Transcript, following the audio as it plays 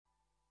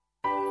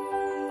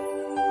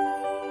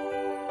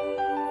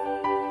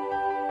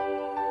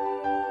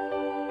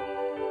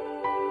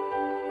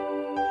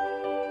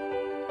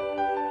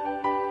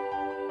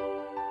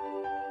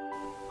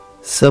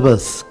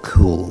Sabbath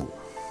School.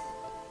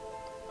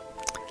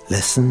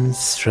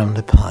 Lessons from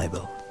the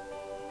Bible.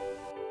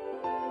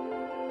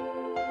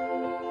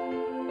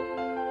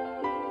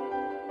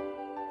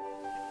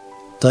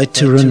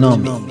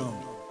 Deuteronomy.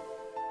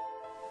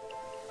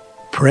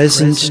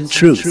 Present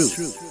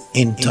truth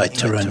in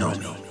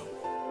Deuteronomy.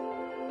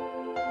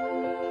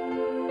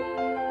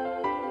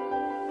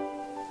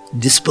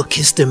 This book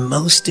is the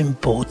most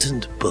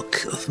important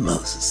book of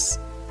Moses.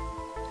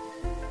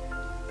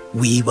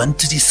 We want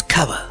to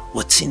discover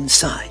what's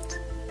inside.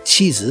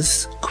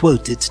 Jesus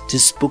quoted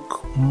this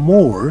book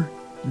more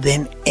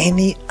than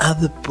any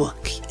other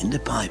book in the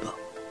Bible.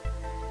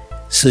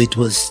 So it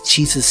was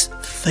Jesus'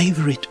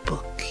 favorite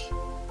book.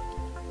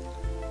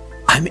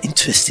 I'm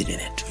interested in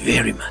it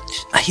very much.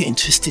 Are you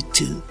interested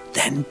too?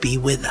 Then be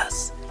with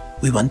us.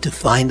 We want to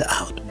find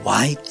out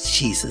why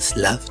Jesus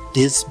loved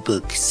this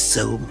book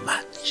so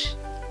much.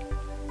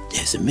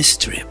 There's a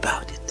mystery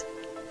about it,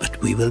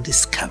 but we will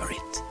discover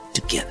it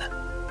together.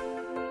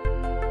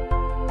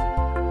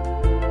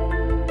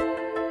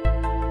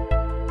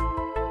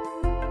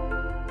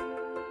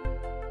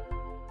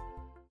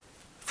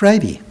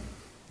 Friday,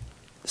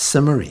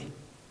 summary.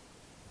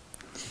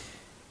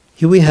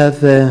 Here we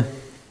have a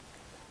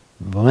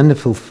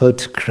wonderful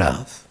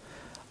photograph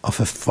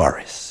of a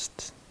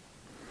forest.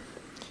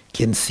 You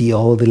can see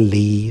all the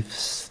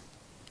leaves,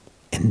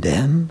 and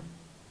then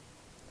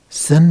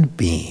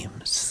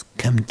sunbeams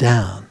come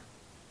down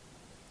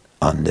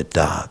on the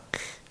dark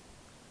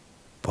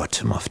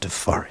bottom of the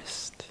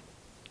forest.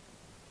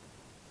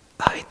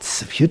 Oh, it's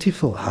so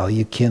beautiful how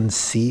you can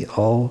see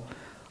all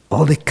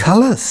the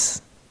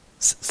colors.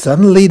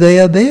 Suddenly they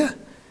are there.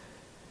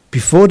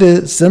 Before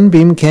the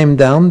sunbeam came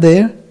down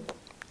there,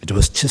 it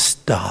was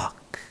just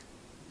dark.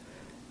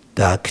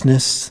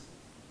 Darkness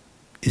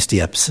is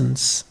the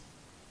absence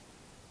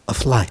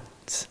of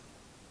light.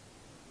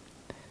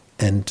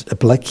 And a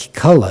black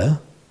color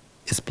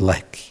is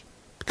black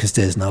because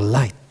there's no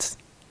light.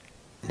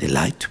 In the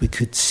light we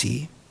could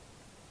see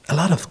a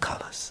lot of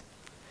colors.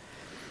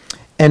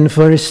 And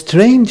for a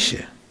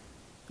stranger,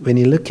 when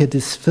you look at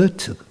this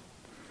photo,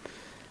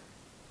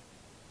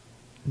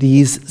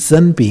 these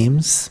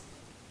sunbeams,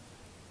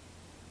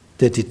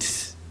 that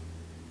it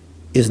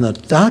is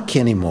not dark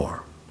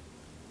anymore.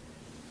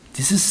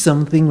 This is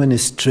something when a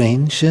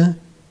stranger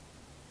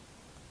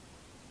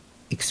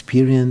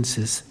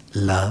experiences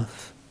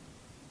love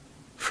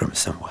from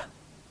someone.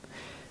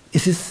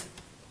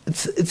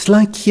 It's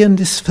like here in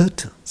this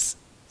photo.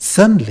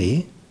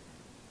 Suddenly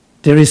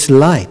there is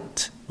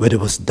light where there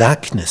was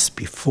darkness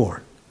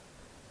before.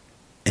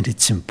 And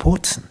it's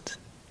important.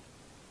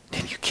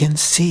 Then you can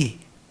see.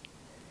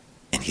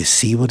 And you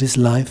see what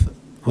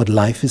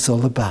life is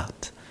all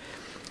about.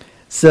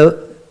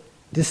 So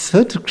this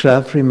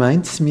photograph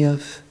reminds me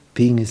of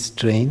being a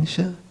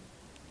stranger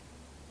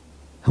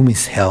whom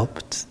is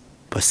helped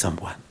by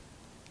someone.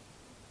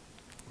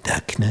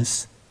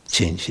 Darkness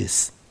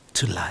changes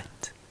to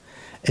light.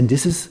 And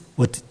this is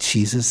what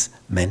Jesus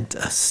meant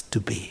us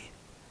to be.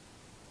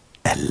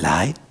 A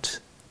light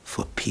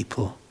for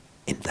people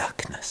in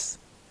darkness.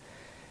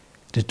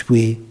 That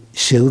we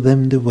show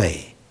them the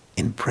way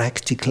in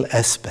practical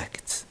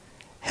aspects,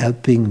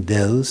 helping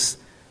those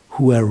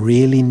who are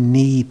really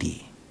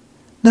needy,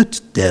 not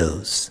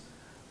those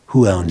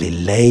who are only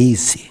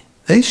lazy.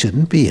 They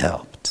shouldn't be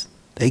helped.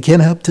 They can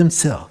help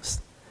themselves.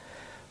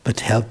 But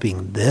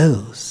helping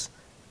those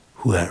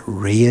who are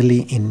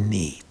really in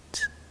need,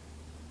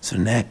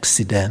 through an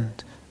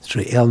accident,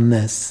 through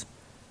illness,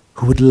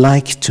 who would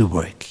like to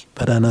work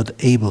but are not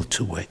able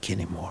to work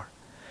anymore,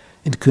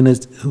 and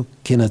who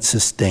cannot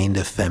sustain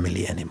their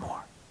family anymore.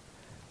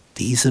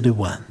 These are the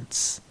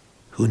ones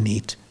who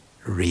need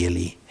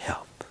really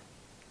help.